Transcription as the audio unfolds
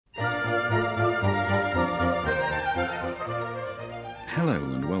Hello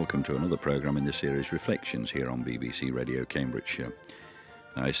and welcome to another programme in the series Reflections here on BBC Radio Cambridgeshire.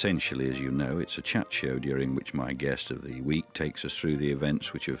 Now, essentially, as you know, it's a chat show during which my guest of the week takes us through the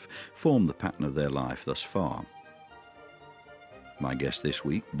events which have formed the pattern of their life thus far. My guest this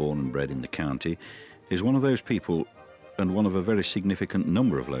week, born and bred in the county, is one of those people, and one of a very significant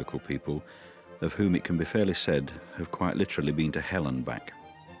number of local people, of whom it can be fairly said have quite literally been to hell and back.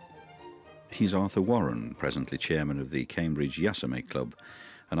 He's Arthur Warren, presently chairman of the Cambridge Yasame Club,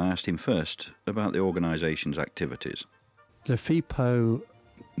 and I asked him first about the organisation's activities. The FIPO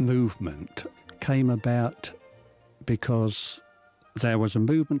movement came about because there was a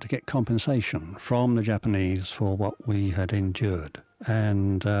movement to get compensation from the Japanese for what we had endured.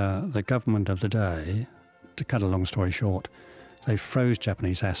 And the government of the day, to cut a long story short, they froze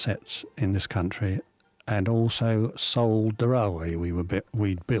Japanese assets in this country and also sold the railway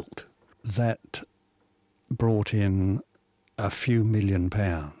we'd built. That brought in a few £1 million,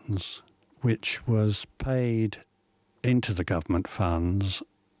 which was paid into the government funds,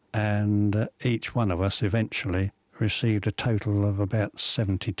 and each one of us eventually received a total of about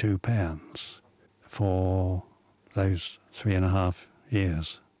 £72 for those 3.5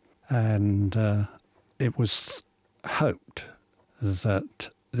 years. And it was hoped that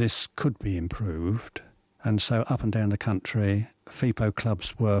this could be improved, and so up and down the country FIPO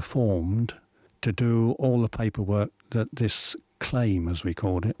clubs were formed to do all the paperwork that this claim, as we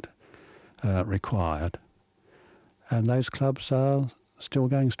called it, required. And those clubs are still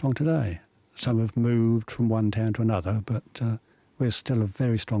going strong today. Some have moved from one town to another, but we're still a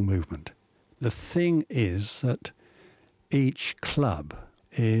very strong movement. The thing is that each club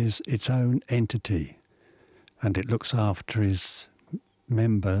is its own entity, and it looks after its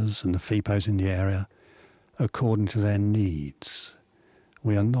members and the FIPOs in the area according to their needs.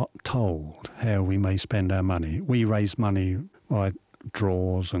 We are not told how we may spend our money. We raise money by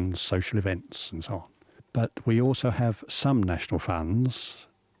draws and social events and so on. But we also have some national funds,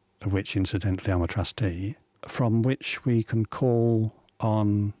 of which incidentally I'm a trustee, from which we can call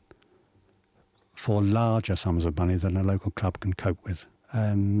on for larger sums of money than a local club can cope with.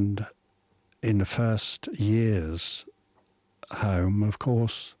 And in the first years home, of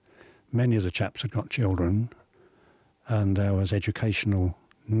course, many of the chaps had got children, and there was educational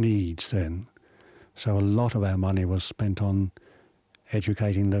needs then. So a lot of our money was spent on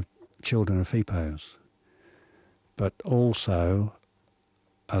educating the children of FIPOs. But also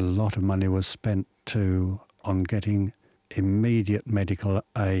a lot of money was spent on getting immediate medical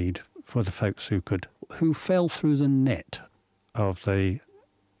aid for the folks who fell through the net of the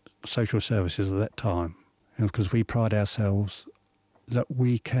social services at that time. Because we pride ourselves that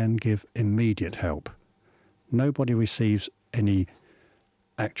we can give immediate help. Nobody receives any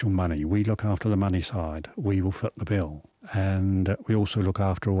actual money. We look after the money side. We will foot the bill. And we also look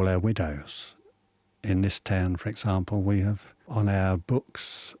after all our widows. In this town, for example, we have on our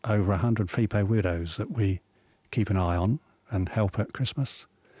books over 100 FIPO widows that we keep an eye on and help at Christmas.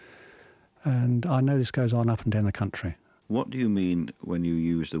 And I know this goes on up and down the country. What do you mean when you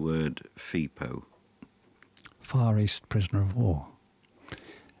use the word FIPO? Far East Prisoner of War.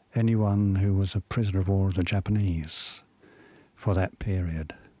 Anyone who was a prisoner of war of the Japanese for that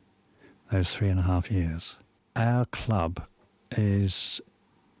period, those 3.5 years. Our club is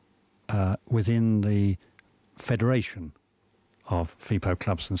within the Federation of FIPO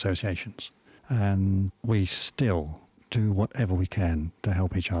clubs and associations, and we still do whatever we can to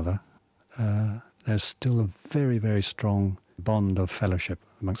help each other. There's still a very, very strong bond of fellowship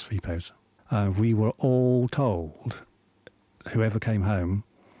amongst FIPOs. We were all told, whoever came home,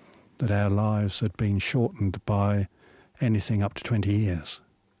 that our lives had been shortened by anything up to 20 years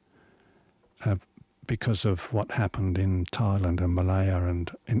because of what happened in Thailand and Malaya and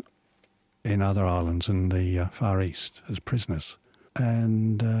in other islands in the Far East as prisoners.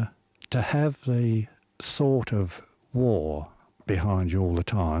 And to have the thought of war behind you all the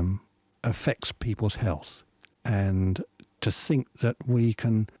time affects people's health. And to think that we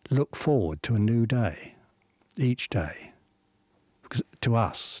can look forward to a new day each day, because to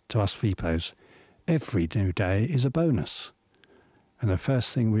us FIPOs, every new day is a bonus. And the first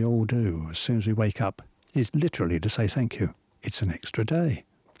thing we all do as soon as we wake up is literally to say thank you. It's an extra day.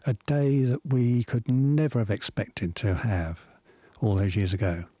 A day that we could never have expected to have all those years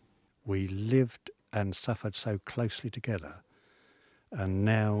ago. We lived and suffered so closely together, and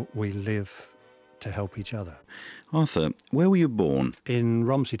now we live to help each other. Arthur, where were you born? In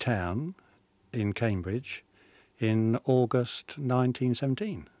Romsey Town, in Cambridge, in August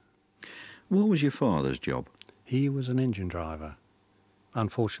 1917. What was your father's job? He was an engine driver.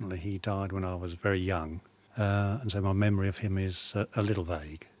 Unfortunately, he died when I was very young, and so my memory of him is a little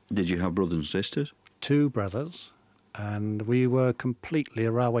vague. Did you have brothers and sisters? 2 brothers, and we were completely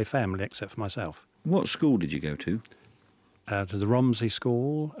a railway family except for myself. What school did you go to? To the Romsey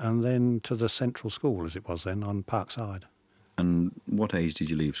School and then to the Central School, as it was then, on Parkside. And what age did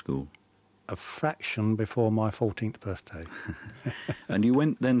you leave school? A fraction before my 14th birthday. And you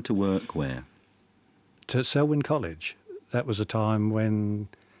went then to work where? To Selwyn College. That was a time when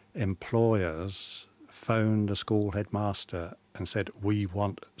employers phoned the school headmaster and said, we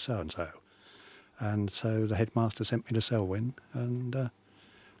want so-and-so. And so the headmaster sent me to Selwyn, and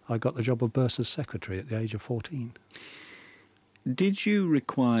I got the job of bursar's secretary at the age of 14. Did you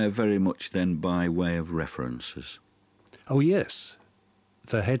require very much then by way of references? Oh, yes.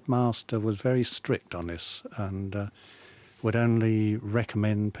 The headmaster was very strict on this and would only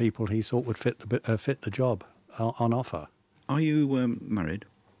recommend people he thought would fit the job on offer. Are you married?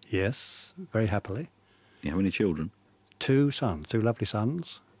 Yes, very happily. You have any children? 2 sons, 2 lovely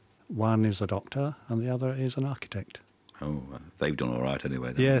sons. One is a doctor and the other is an architect. Oh, they've done all right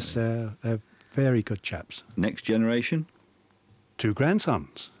anyway. Then, yes, they're very good chaps. Next generation? 2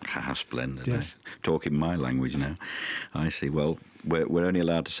 grandsons. Ah, splendid. Yes. Talking my language now. I see. Well, we're only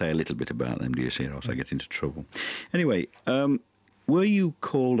allowed to say a little bit about them, do you see, or else I get into trouble. Anyway, were you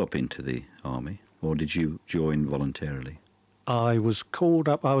called up into the army, or did you join voluntarily? I was called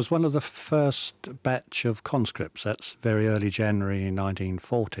up. I was one of the first batch of conscripts. That's very early January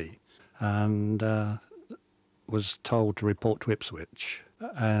 1940, and was told to report to Ipswich.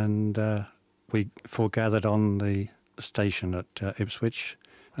 And we foregathered on the station at Ipswich,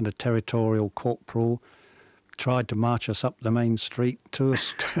 and a territorial corporal tried to march us up the main street to a,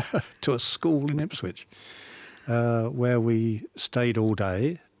 to a school in Ipswich, where we stayed all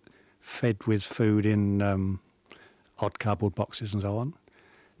day, fed with food in odd cardboard boxes and so on.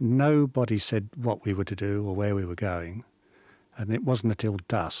 Nobody said what we were to do or where we were going, and it wasn't until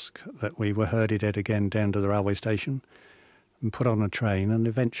dusk that we were herded again down to the railway station and put on a train and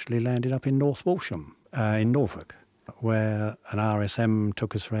eventually landed up in North Walsham, in Norfolk, where an RSM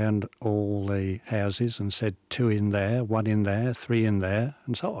took us round all the houses and said 2 in there, 1 in there, 3 in there,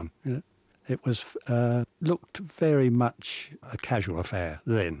 and so on. You know, it was looked very much a casual affair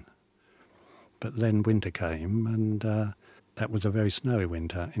then. But then winter came, and that was a very snowy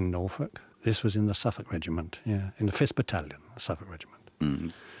winter in Norfolk. This was in the Suffolk Regiment, in the 5th Battalion, Suffolk Regiment.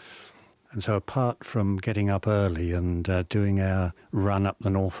 Mm. And so apart from getting up early and doing our run up the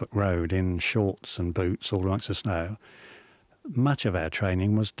Norfolk Road in shorts and boots all amongst the snow, much of our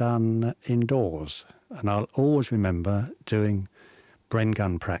training was done indoors. And I'll always remember doing Bren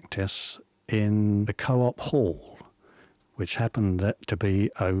gun practice in the Co-op Hall, which happened to be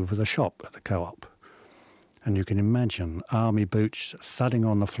over the shop at the Co-op. And you can imagine army boots thudding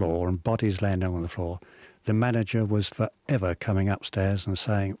on the floor and bodies landing on the floor. The manager was forever coming upstairs and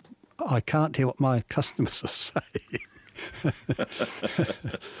saying, I can't hear what my customers are saying.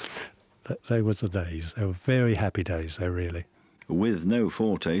 They were the days. They were very happy days, they really. With no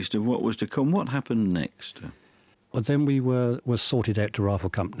foretaste of what was to come, what happened next? Well, then we were sorted out to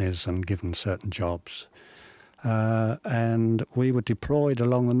rifle companies and given certain jobs. And we were deployed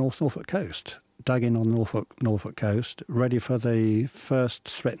along the North Norfolk coast, dug in on the Norfolk coast, ready for the first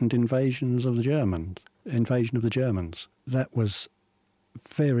threatened invasion of the Germans. That was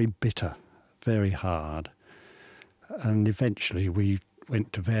very bitter, very hard. And eventually we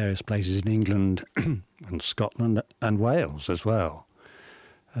went to various places in England and Scotland and Wales as well.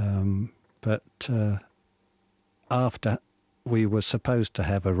 But after we were supposed to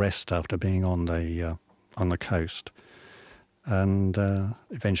have a rest after being on the coast, and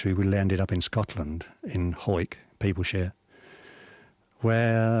eventually we landed up in Scotland, in Hawick, Peebleshire,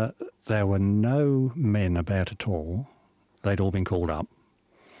 where there were no men about at all. They'd all been called up.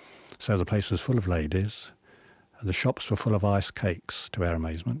 So the place was full of ladies. The shops were full of ice cakes, to our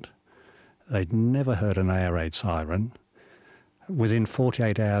amazement. They'd never heard an air raid siren. Within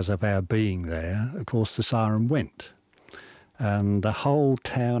 48 hours of our being there, of course, the siren went. And the whole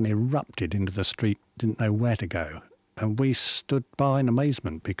town erupted into the street, didn't know where to go. And we stood by in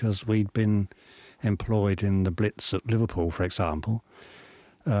amazement because we'd been employed in the Blitz at Liverpool, for example,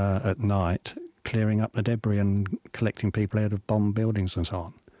 at night, clearing up the debris and collecting people out of bombed buildings and so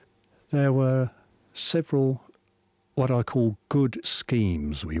on. There were several what I call good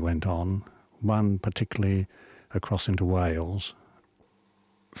schemes we went on, one particularly across into Wales.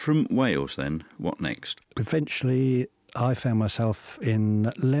 From Wales then, what next? Eventually I found myself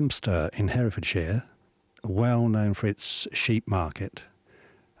in Leominster in Herefordshire, well known for its sheep market,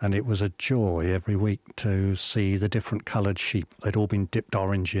 And it was a joy every week to see the different coloured sheep. They'd all been dipped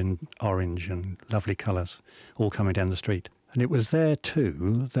orange and lovely colours, all coming down the street. And it was there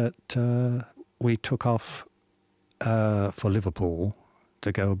too that we took off for Liverpool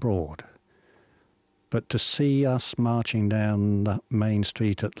to go abroad. But to see us marching down the main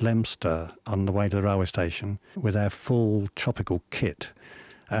street at Leominster on the way to the railway station with our full tropical kit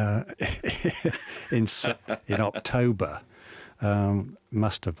in October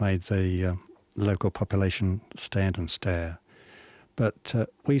must have made the local population stand and stare. But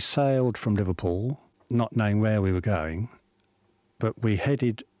we sailed from Liverpool, not knowing where we were going, but we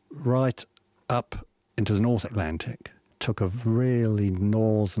headed right up into the North Atlantic, took a really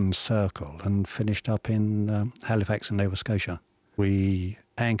northern circle and finished up in Halifax in Nova Scotia. We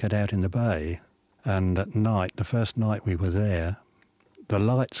anchored out in the bay, and at night, the first night we were there, the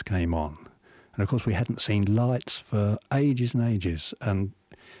lights came on. And of course we hadn't seen lights for ages and ages, and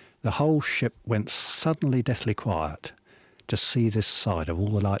the whole ship went suddenly deathly quiet to see this sight of all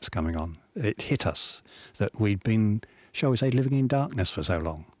the lights coming on. It hit us that we'd been, shall we say, living in darkness for so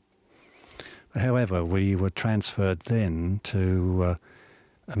long. However, we were transferred then to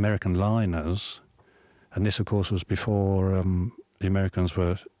American liners, and this, of course, was before the Americans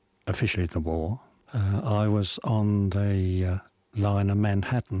were officially in the war. I was on the liner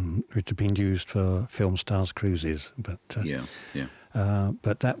Manhattan, which had been used for film stars' cruises. But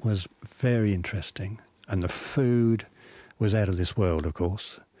but that was very interesting, and the food was out of this world, of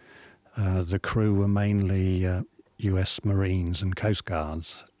course. The crew were mainly US Marines and Coast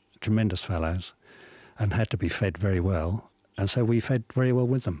Guards, tremendous fellows, and had to be fed very well, and so we fed very well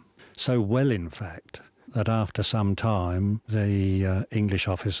with them. So well, in fact, that after some time the English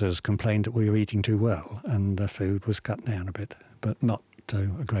officers complained that we were eating too well, and the food was cut down a bit, but not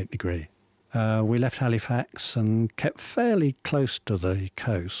to a great degree. We left Halifax and kept fairly close to the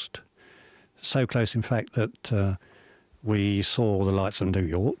coast, so close in fact that we saw the lights of New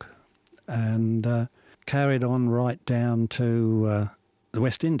York, and carried on right down to the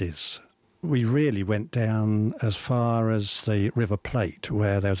West Indies. We really went down as far as the River Plate,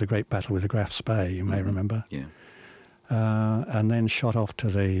 where there was a great battle with the Graf Spee, you may remember. Yeah. And then shot off to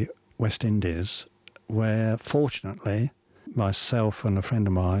the West Indies, where fortunately myself and a friend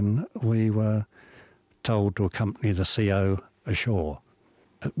of mine, we were told to accompany the CO ashore.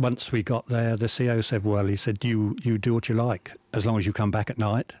 Once we got there, the CO said, well, he said, you do what you like, as long as you come back at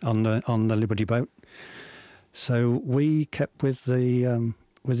night on the Liberty boat. So we kept with the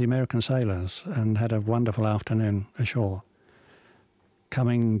American sailors and had a wonderful afternoon ashore.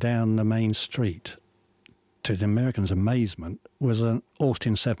 Coming down the main street, to the Americans' amazement, was an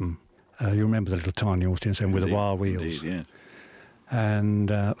Austin 7. You remember the little tiny Austin 7 with the wire wheels? Indeed, yeah. And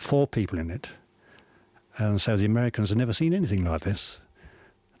 4 people in it. And so the Americans had never seen anything like this.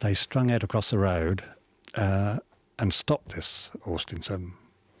 They strung out across the road and stopped this Austin 7.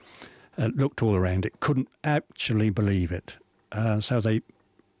 Looked all around it, couldn't actually believe it. So they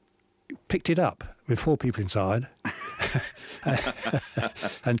picked it up with 4 people inside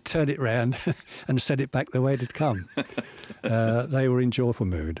and turned it round and sent it back the way it had come. They were in joyful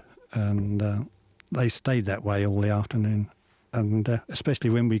mood, and they stayed that way all the afternoon, and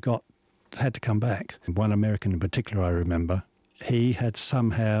especially when we had to come back. One American in particular I remember, he had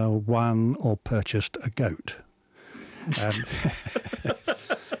somehow won or purchased a goat.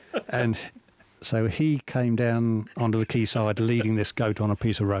 And so he came down onto the quayside leading this goat on a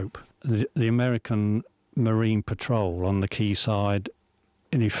piece of rope. The American Marine Patrol on the quayside,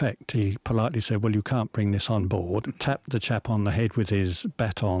 in effect, he politely said, well, you can't bring this on board, tapped the chap on the head with his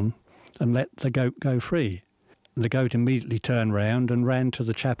baton and let the goat go free. The goat immediately turned round and ran to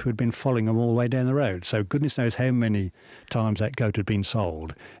the chap who had been following him all the way down the road. So goodness knows how many times that goat had been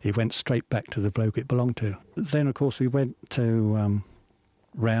sold. He went straight back to the bloke it belonged to. Then, of course, we went to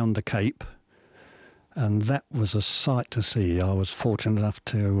round the Cape, and that was a sight to see. I was fortunate enough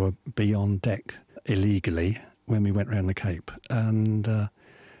to be on deck illegally when we went round the Cape, and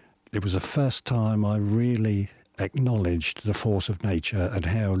it was the first time I really acknowledged the force of nature and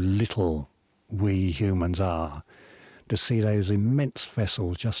how little we humans are. To see those immense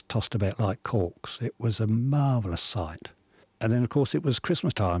vessels just tossed about like corks, it was a marvellous sight. And then, of course, it was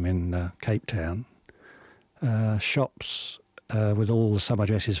Christmas time in Cape Town. Shops with all the summer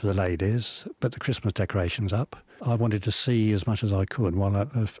dresses for the ladies, but the Christmas decorations up. I wanted to see as much as I could while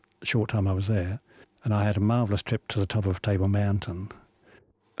the short time I was there, and I had a marvellous trip to the top of Table Mountain.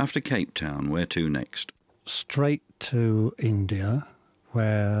 After Cape Town, where to next? Straight to India,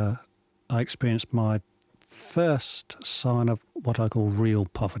 where I experienced my first sign of what I call real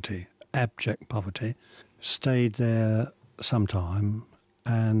poverty, abject poverty. Stayed there some time,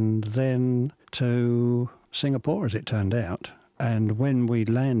 and then to Singapore, as it turned out. And when we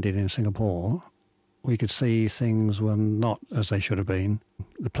landed in Singapore, we could see things were not as they should have been.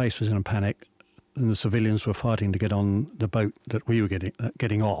 The place was in a panic, and the civilians were fighting to get on the boat that we were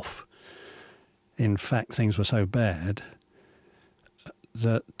getting off. In fact, things were so bad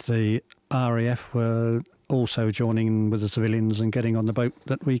that the RAF were also joining in with the civilians and getting on the boat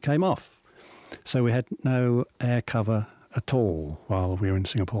that we came off. So we had no air cover at all while we were in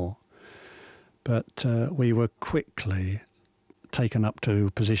Singapore. But we were quickly taken up to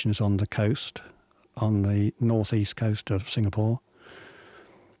positions on the coast, on the northeast coast of Singapore.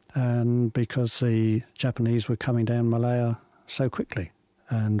 And because the Japanese were coming down Malaya so quickly,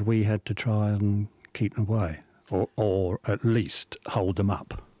 and we had to try and keep them away, or at least hold them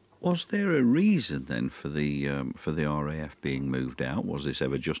up. Was there a reason then for the RAF being moved out? Was this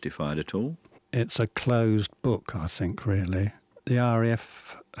ever justified at all? It's a closed book, I think, really. The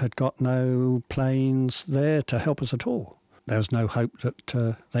RAF had got no planes there to help us at all. There was no hope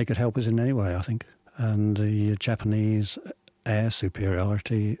that they could help us in any way, I think. And the Japanese air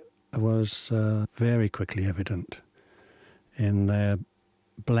superiority was very quickly evident in their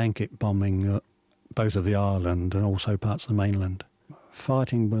blanket bombing both of the island and also parts of the mainland.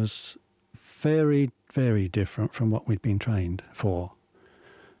 Fighting was very, very different from what we'd been trained for,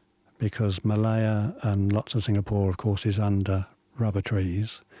 because Malaya and lots of Singapore, of course, is under rubber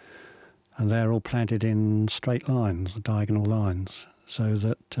trees, and they're all planted in straight lines, diagonal lines, so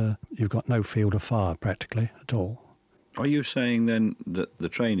that you've got no field of fire practically at all. Are you saying then that the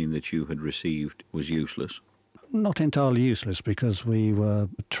training that you had received was useless? Not entirely useless, because we were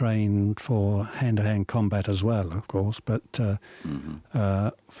trained for hand-to-hand combat as well, of course, but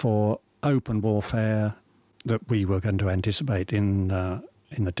for open warfare that we were going to anticipate in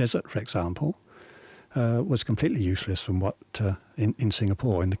the desert, for example, was completely useless from what in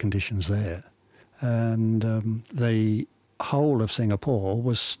Singapore, in the conditions there. And the whole of Singapore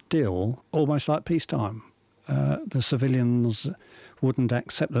was still almost like peacetime. The civilians wouldn't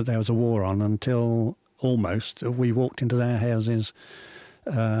accept that there was a war on until almost we walked into their houses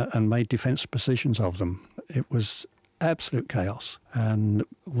and made defence positions of them. It was absolute chaos. And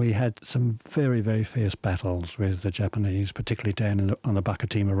we had some very, very fierce battles with the Japanese, particularly down on the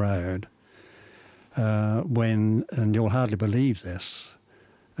Bakatima Road, when, and you'll hardly believe this,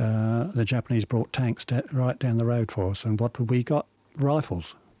 the Japanese brought tanks right down the road for us. And what we got?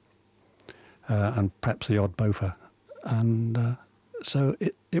 Rifles. And perhaps the odd Bofor. And so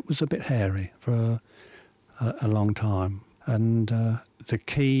it was a bit hairy for a long time. And the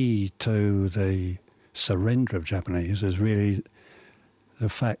key to the surrender of Japanese is really the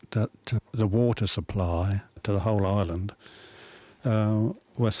fact that the water supply to the whole island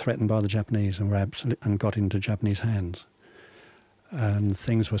was threatened by the Japanese and got into Japanese hands. And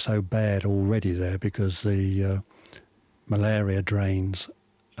things were so bad already there because the malaria drains,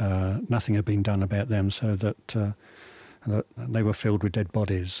 nothing had been done about them, so that they were filled with dead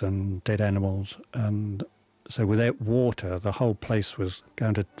bodies and dead animals. And so without water, the whole place was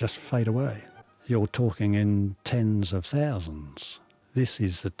going to just fade away. You're talking in tens of thousands. This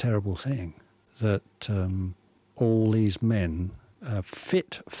is the terrible thing, that all these men,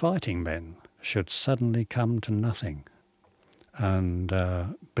 fit fighting men, should suddenly come to nothing and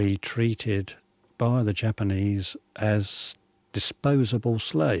be treated by the Japanese as disposable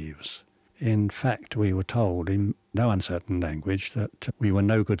slaves. In fact, we were told in no uncertain language that we were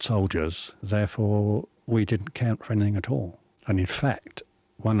no good soldiers, therefore we didn't count for anything at all. And in fact,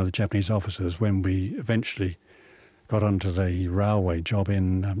 one of the Japanese officers, when we eventually got onto the railway job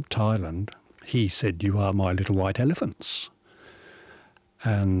in Thailand, he said, "You are my little white elephants."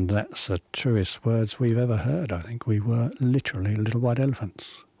 And that's the truest words we've ever heard, I think. We were literally little white elephants.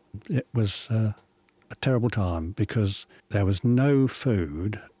 It was a terrible time because there was no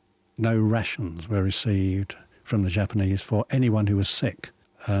food, no rations were received from the Japanese for anyone who was sick.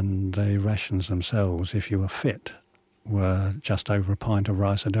 And the rations themselves, if you were fit, were just over a pint of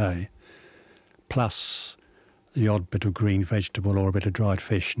rice a day, plus the odd bit of green vegetable or a bit of dried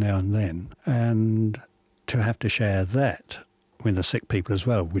fish now and then. And to have to share that with the sick people as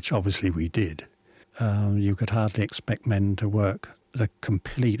well, which obviously we did, you could hardly expect men to work the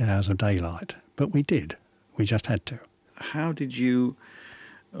complete hours of daylight. But we did. We just had to. How did you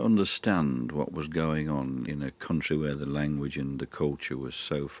understand what was going on in a country where the language and the culture was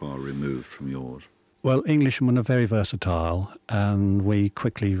so far removed from yours? Well, Englishmen are very versatile, and we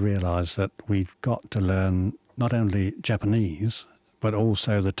quickly realised that we've got to learn not only Japanese, but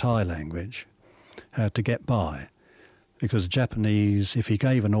also the Thai language to get by. Because Japanese, if he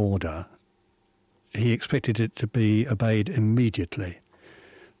gave an order, he expected it to be obeyed immediately.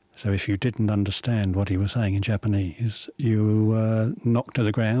 So if you didn't understand what he was saying in Japanese, you were knocked to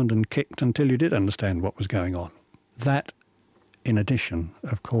the ground and kicked until you did understand what was going on. That, in addition,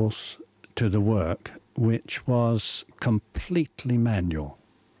 of course, to the work, which was completely manual.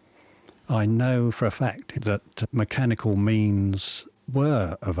 I know for a fact that mechanical means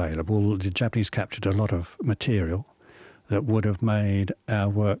were available. The Japanese captured a lot of material that would have made our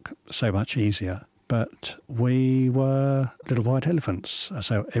work so much easier. But we were little white elephants,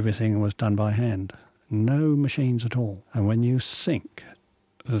 so everything was done by hand. No machines at all. And when you think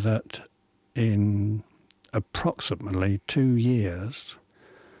that in approximately 2 years,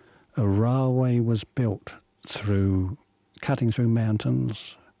 a railway was built cutting through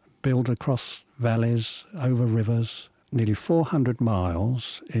mountains, built across valleys, over rivers, nearly 400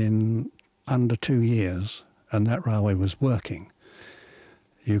 miles in under 2 years, and that railway was working.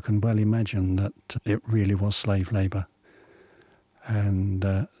 You can well imagine that it really was slave labour. And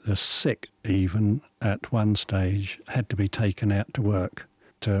the sick, even at one stage, had to be taken out to work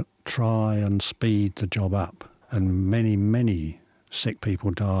to try and speed the job up. And many, many sick people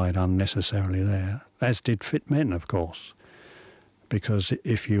died unnecessarily there, as did fit men, of course. Because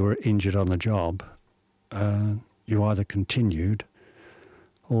if you were injured on the job, you either continued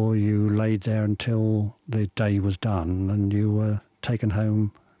or you laid there until the day was done and you were taken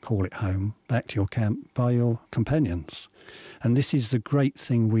home, call it home, back to your camp by your companions. And this is the great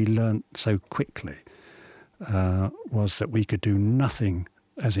thing we learnt so quickly, was that we could do nothing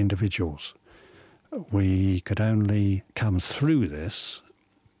as individuals. We could only come through this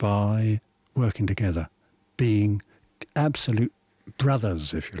by working together, being absolute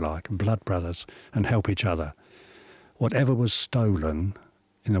brothers, if you like, blood brothers, and help each other. Whatever was stolen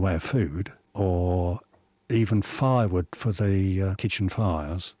in the way of food, or even firewood for the kitchen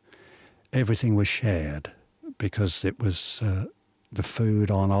fires, everything was shared because it was the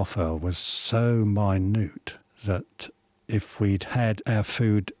food on offer was so minute that if we'd had our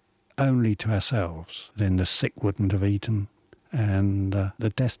food only to ourselves, then the sick wouldn't have eaten, and the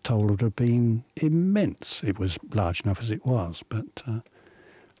death toll would have been immense. It was large enough as it was, but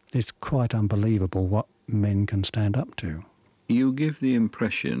it's quite unbelievable what men can stand up to. You give the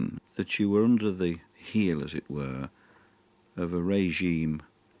impression that you were under the heel, as it were, of a regime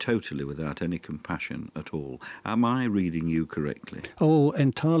totally without any compassion at all. Am I reading you correctly? Oh,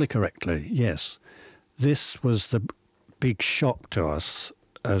 entirely correctly, yes. This was the big shock to us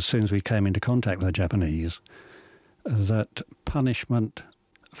as soon as we came into contact with the Japanese, that punishment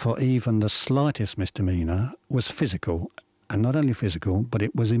for even the slightest misdemeanour was physical, and not only physical, but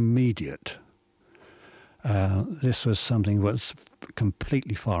it was immediate. This was something that was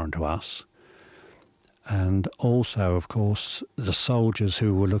completely foreign to us. And also, of course, the soldiers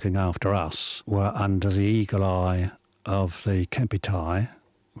who were looking after us were under the eagle eye of the Kempitai,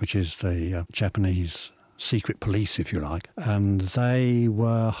 which is the Japanese secret police, if you like. And they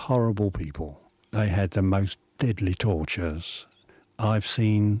were horrible people. They had the most deadly tortures. I've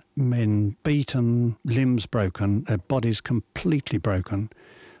seen men beaten, limbs broken, their bodies completely broken,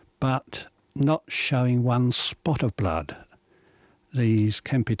 but not showing one spot of blood. These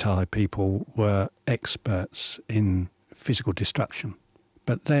Kempitai people were experts in physical destruction.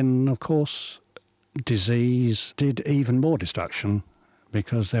 But then, of course, disease did even more destruction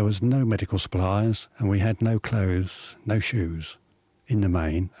because there was no medical supplies and we had no clothes, no shoes in the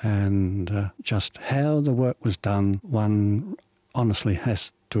main. And just how the work was done, one honestly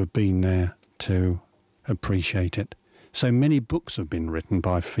has to have been there to appreciate it. So many books have been written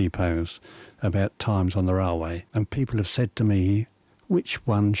by FIPOs about times on the railway, and people have said to me, which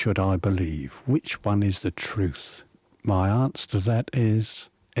one should I believe? Which one is the truth? My answer to that is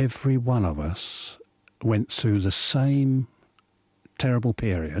every one of us went through the same terrible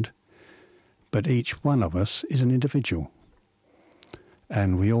period, but each one of us is an individual.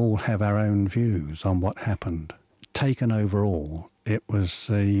 And we all have our own views on what happened. Taken overall, it was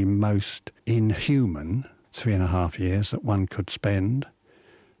the most inhuman 3.5 years that one could spend.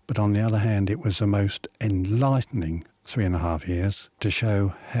 But on the other hand, it was the most enlightening 3.5 years to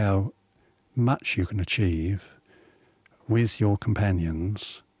show how much you can achieve with your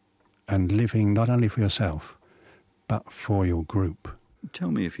companions and living not only for yourself, but for your group.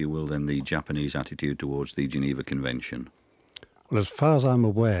 Tell me, if you will, then, the Japanese attitude towards the Geneva Convention. Well, as far as I'm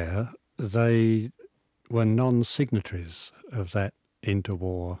aware, they were non-signatories of that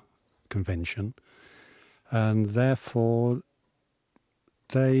interwar convention, and therefore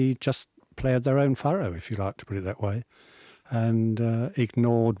they just played their own furrow, if you like to put it that way, and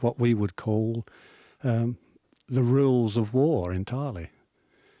ignored what we would call the rules of war entirely,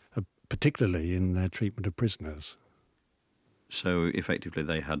 particularly in their treatment of prisoners. So effectively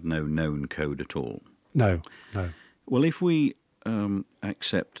they had no known code at all. No, no. Well, if we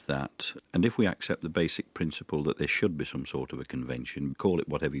accept that, and if we accept the basic principle that there should be some sort of a convention, call it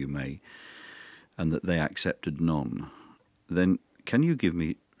whatever you may, and that they accepted none, then can you give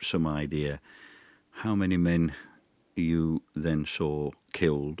me some idea how many men you then saw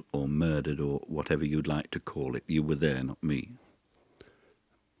killed or murdered or whatever you'd like to call it? You were there, not me.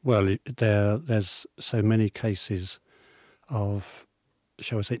 Well, there's so many cases of,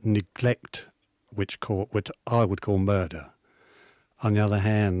 shall I say, neglect, which I would call murder. On the other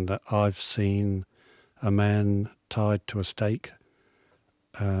hand, I've seen a man tied to a stake,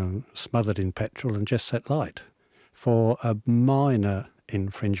 smothered in petrol and just set light for a minor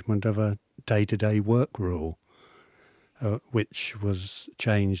infringement of a day-to-day work rule, which was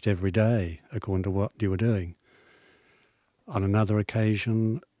changed every day according to what you were doing. On another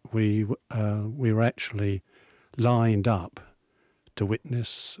occasion, we were actually lined up to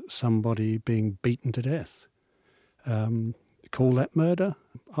witness somebody being beaten to death. Call that murder?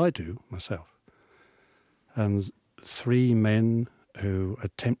 I do, myself. And 3 men who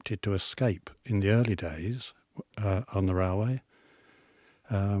attempted to escape in the early days on the railway.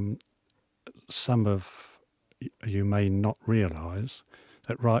 Some of you may not realise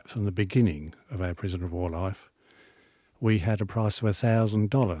that right from the beginning of our prisoner of war life, we had a price of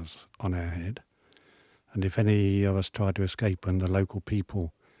 $1,000 on our head. And if any of us tried to escape and the local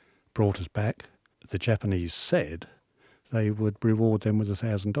people brought us back, the Japanese said they would reward them with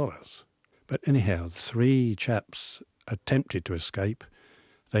 $1,000. But anyhow, 3 chaps attempted to escape.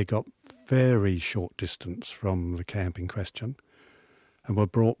 They got very short distance from the camp in question and were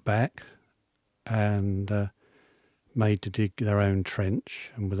brought back and made to dig their own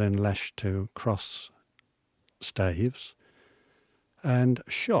trench and were then lashed to cross staves and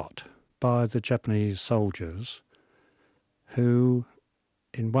shot by the Japanese soldiers who,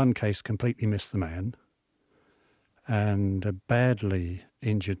 in one case, completely missed the man and badly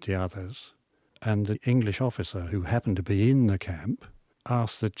injured the others. And the English officer, who happened to be in the camp,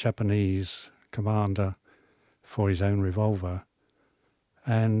 asked the Japanese commander for his own revolver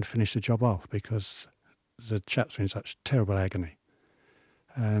and finished the job off because the chaps were in such terrible agony.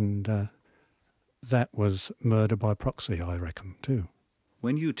 And that was murder by proxy, I reckon, too.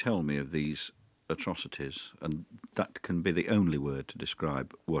 When you tell me of these atrocities, and that can be the only word to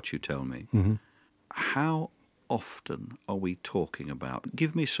describe what you tell me, how often are we talking about?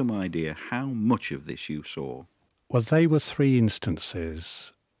 Give me some idea how much of this you saw. Well, they were 3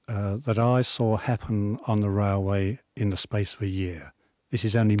 instances that I saw happen on the railway in the space of a year. This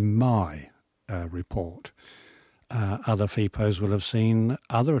is only my report. Other FIPOs will have seen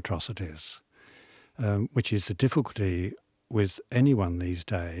other atrocities, which is the difficulty with anyone these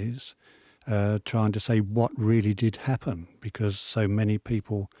days trying to say what really did happen, because so many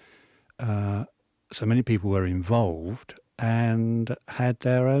people were involved and had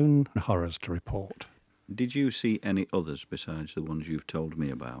their own horrors to report. Did you see any others besides the ones you've told me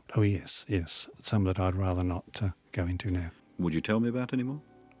about? Oh, yes. Some that I'd rather not go into now. Would you tell me about any more?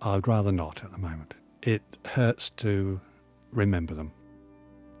 I'd rather not at the moment. It hurts to remember them.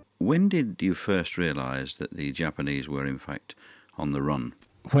 When did you first realise that the Japanese were in fact on the run?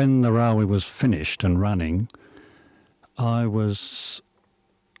 When the railway was finished and running, I was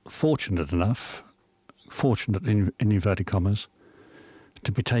fortunate in inverted commas,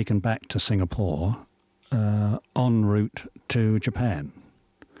 to be taken back to Singapore en route to Japan.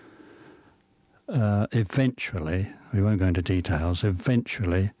 Eventually, we won't go into details, I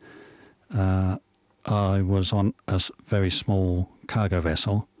was on a very small cargo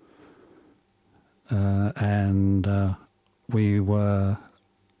vessel and we were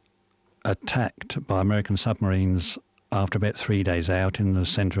attacked by American submarines after about 3 days out in the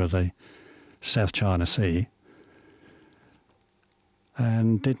centre of the South China Sea,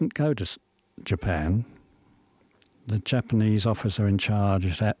 and didn't go to Japan. The Japanese officer in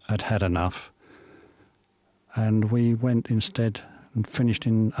charge had had enough, and we went instead and finished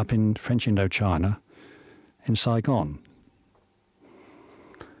up in French Indochina in Saigon.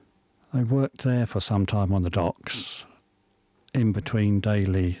 I worked there for some time on the docks, in between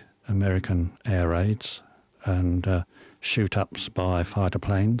daily American air raids and shoot-ups by fighter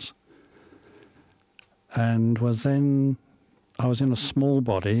planes. And I was in a small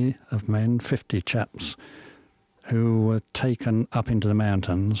body of men, 50 chaps, who were taken up into the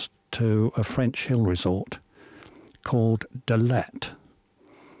mountains to a French hill resort called Dalat.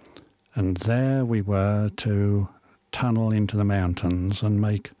 And there we were to tunnel into the mountains and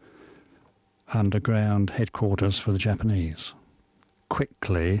make underground headquarters for the Japanese.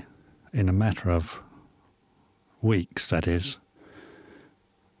 Quickly, in a matter of weeks, that is,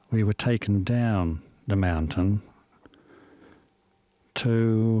 we were taken down the mountain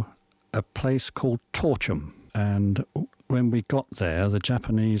to a place called Torcham. And when we got there, the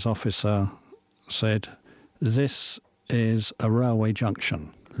Japanese officer said, "This is a railway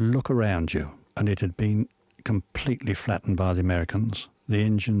junction. Look around you." And it had been completely flattened by the Americans. The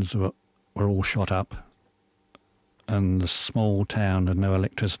engines were all shot up, and the small town had no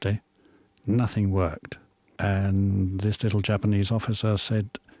electricity. Nothing worked. And this little Japanese officer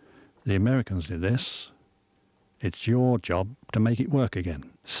said, "The Americans did this. It's your job to make it work again."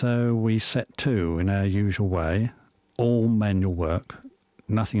 So we set to in our usual way, all manual work,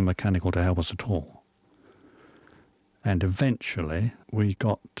 nothing mechanical to help us at all. And eventually we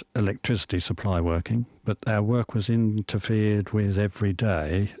got electricity supply working, but our work was interfered with every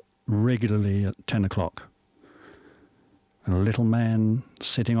day, regularly at 10 o'clock. And a little man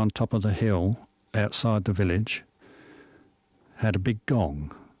sitting on top of the hill outside the village had a big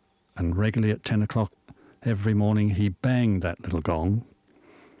gong, and regularly at 10 o'clock every morning he banged that little gong,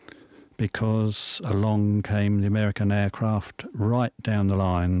 because along came the American aircraft right down the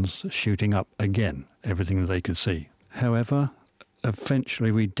lines, shooting up again everything that they could see. However,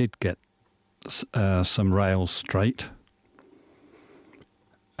 eventually we did get some rails straight.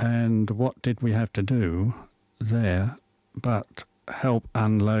 And what did we have to do there but help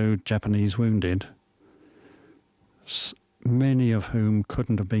unload Japanese wounded, many of whom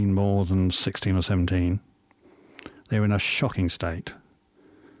couldn't have been more than 16 or 17. They were in a shocking state,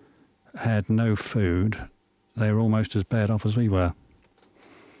 had no food. They were almost as bad off as we were.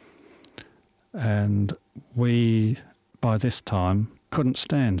 And we, by this time, couldn't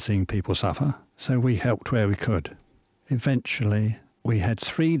stand seeing people suffer, so we helped where we could. Eventually, we had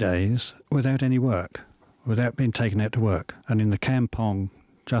 3 days without any work, without being taken out to work. And in the kampong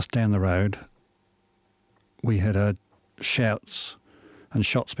just down the road, we had heard shouts and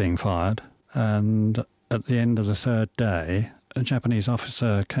shots being fired. And at the end of the 3rd day, a Japanese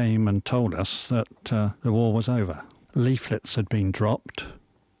officer came and told us that the war was over. Leaflets had been dropped,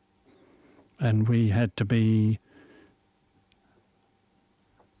 and we had to be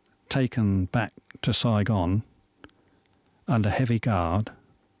taken back to Saigon under heavy guard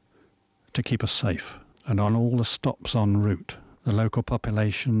to keep us safe. And on all the stops en route, the local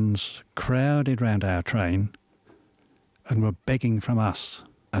populations crowded round our train and were begging from us,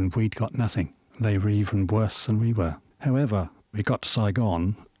 and we'd got nothing. They were even worse than we were. However, we got to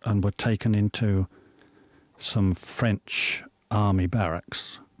Saigon and were taken into some French army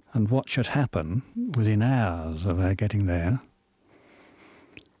barracks. And what should happen within hours of our getting there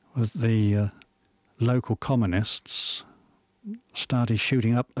was the local communists started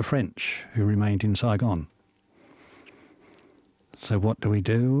shooting up the French who remained in Saigon. So what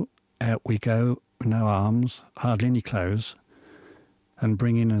do? Out we go, with no arms, hardly any clothes, and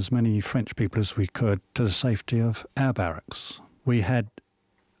bring in as many French people as we could to the safety of our barracks. We had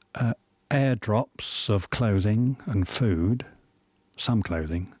airdrops of clothing and food, some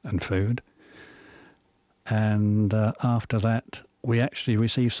clothing and food, and after that we actually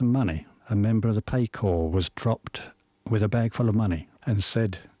received some money. A member of the pay corps was dropped with a bag full of money and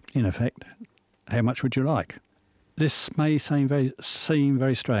said, in effect, "How much would you like?" This may seem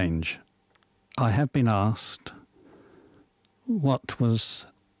very strange. I have been asked what was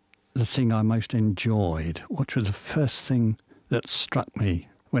the thing I most enjoyed, what was the first thing that struck me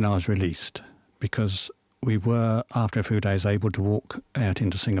when I was released, because we were, after a few days, able to walk out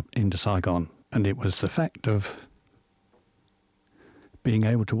into Saigon, and it was the fact of being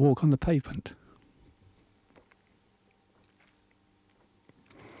able to walk on the pavement.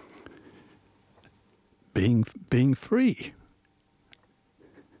 Being free.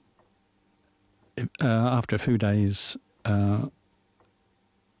 After a few days,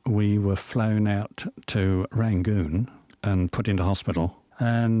 we were flown out to Rangoon and put into hospital,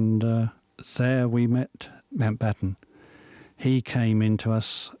 and there we met Mountbatten. He came into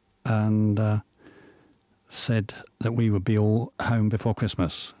us and said that we would be all home before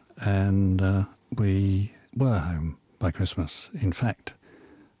Christmas, and we were home by Christmas. In fact,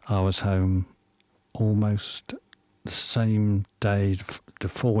 I was home almost the same day to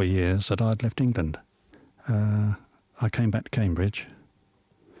 4 years that I'd left England. I came back to Cambridge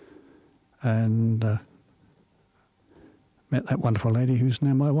and met that wonderful lady who's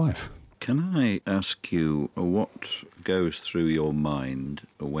now my wife. Can I ask you what goes through your mind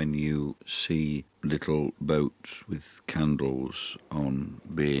when you see little boats with candles on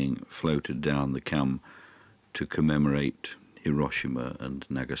being floated down the Cam to commemorate Hiroshima and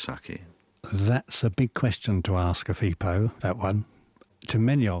Nagasaki? That's a big question to ask a FIPO, that one. To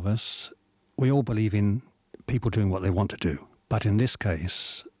many of us, we all believe in people doing what they want to do. But in this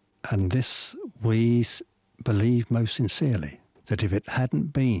case, and this we believe most sincerely, that if it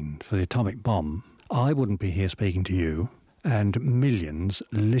hadn't been for the atomic bomb, I wouldn't be here speaking to you, and millions,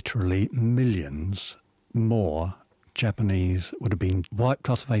 literally millions more Japanese would have been wiped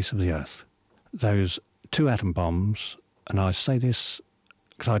off the face of the earth. Those 2 atom bombs, and I say this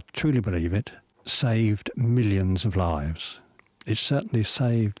because I truly believe it, saved millions of lives. It certainly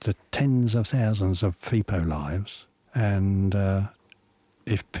saved the tens of thousands of FIPO lives. And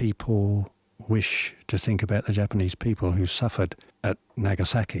if people wish to think about the Japanese people who suffered at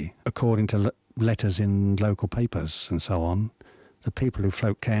Nagasaki, according to letters in local papers and so on, the people who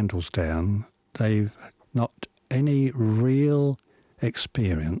float candles down, they've not any real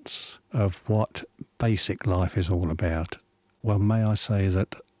experience of what basic life is all about. Well, may I say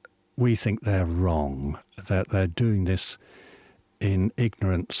that we think they're wrong, that they're doing this in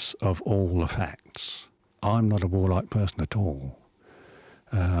ignorance of all the facts. I'm not a warlike person at all,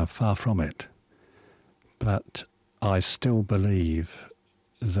 far from it. But I still believe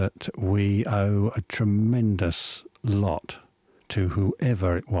that we owe a tremendous lot to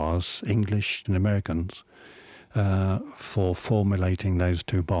whoever it was, English and Americans, for formulating those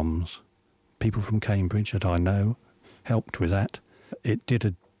 2 bombs. People from Cambridge that I know helped with that. It did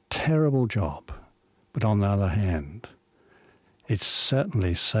a terrible job, but on the other hand, it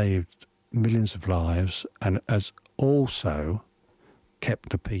certainly saved millions of lives and has also kept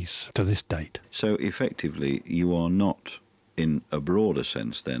the peace to this date. So effectively, you are not, in a broader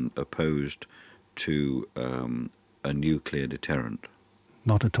sense then, opposed to a nuclear deterrent?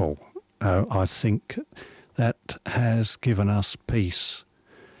 Not at all. I think that has given us peace.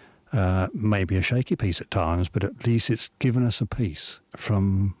 Maybe a shaky peace at times, but at least it's given us a peace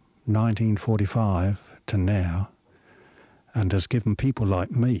from 1945 to now, and has given people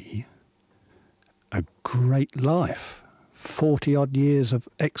like me a great life, 40-odd years of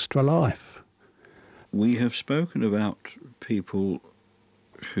extra life. We have spoken about people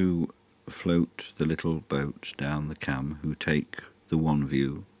who float the little boats down the Cam, who take the one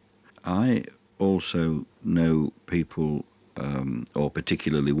view. I also know people, or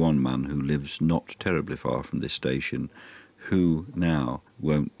particularly one man who lives not terribly far from this station, who now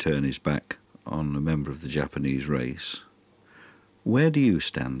won't turn his back on a member of the Japanese race. Where do you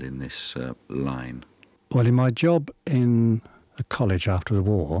stand in this line? Well, in my job in a college after the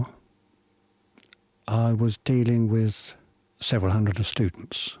war, I was dealing with several hundred of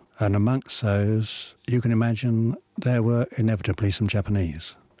students. And amongst those, you can imagine there were inevitably some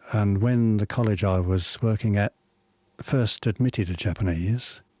Japanese. And when the college I was working at first admitted a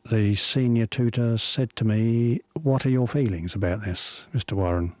Japanese, the senior tutor said to me, "What are your feelings about this, Mr.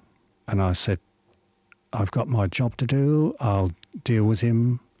 Warren?" And I said, "I've got my job to do. I'll deal with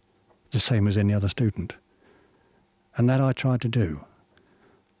him the same as any other student." And that I tried to do.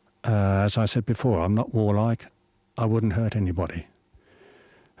 As I said before, I'm not warlike. I wouldn't hurt anybody.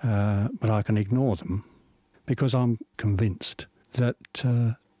 But I can ignore them because I'm convinced that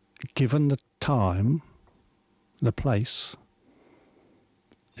given the time, the place,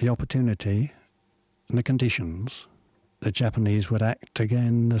 the opportunity and the conditions, the Japanese would act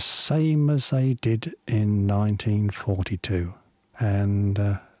again the same as they did in 1942. And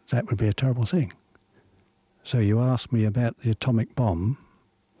that would be a terrible thing. So you asked me about the atomic bomb,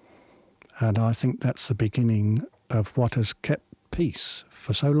 and I think that's the beginning of what has kept peace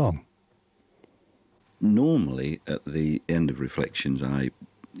for so long. Normally, at the end of Reflections, I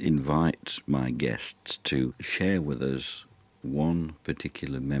invite my guests to share with us one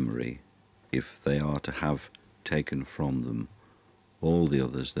particular memory, if they are to have taken from them all the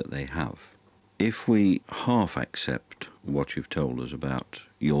others that they have. If we half accept what you've told us about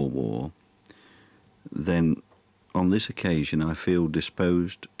your war, then on this occasion I feel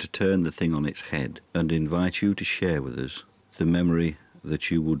disposed to turn the thing on its head and invite you to share with us the memory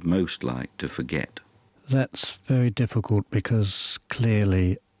that you would most like to forget. That's very difficult because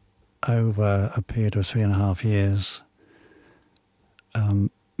clearly over a period of 3.5 years,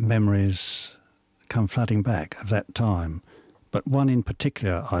 memories come flooding back of that time. But one in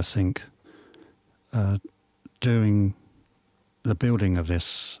particular, I think, during the building of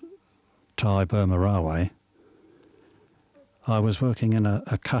this Thai-Burma railway, I was working in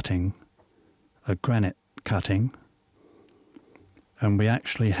a cutting, a granite cutting, and we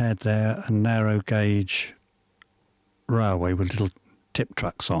actually had there a narrow gauge railway with little tip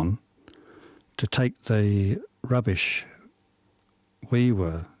trucks on to take the rubbish we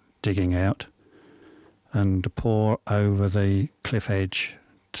were digging out and pour over the cliff edge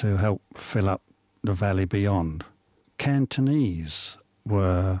to help fill up the valley beyond. Cantonese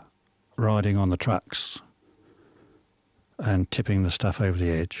were riding on the trucks and tipping the stuff over the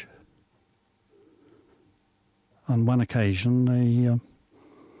edge. On one occasion,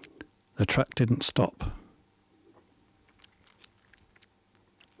 the truck didn't stop.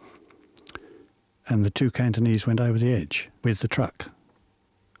 And the two Cantonese went over the edge with the truck.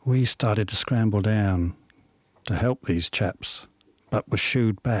 We started to scramble down to help these chaps, but were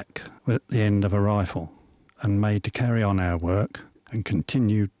shooed back at the end of a rifle and made to carry on our work and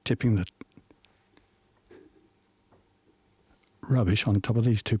continue tipping the rubbish on top of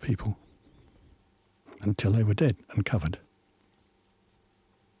these two people until they were dead and covered.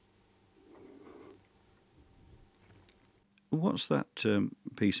 What's that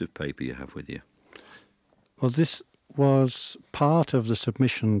piece of paper you have with you? Well, this was part of the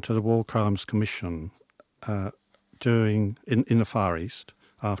submission to the War Crimes Commission in the Far East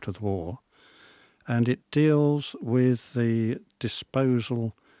after the war, and it deals with the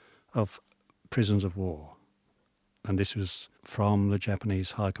disposal of prisoners of war. And this was from the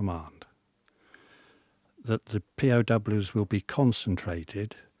Japanese High Command, that the POWs will be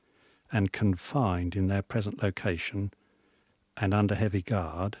concentrated and confined in their present location and under heavy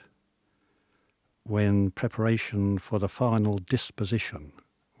guard when preparation for the final disposition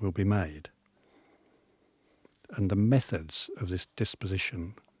will be made. And the methods of this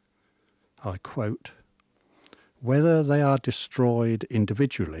disposition, I quote, "Whether they are destroyed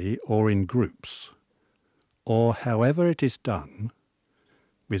individually or in groups, or however it is done,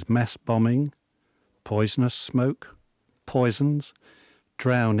 with mass bombing, poisonous smoke, poisons,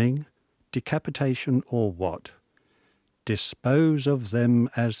 drowning, decapitation or what, dispose of them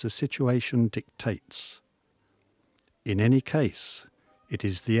as the situation dictates. In any case, it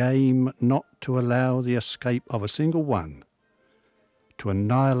is the aim not to allow the escape of a single one, to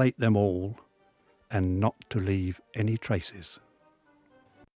annihilate them all, and not to leave any traces."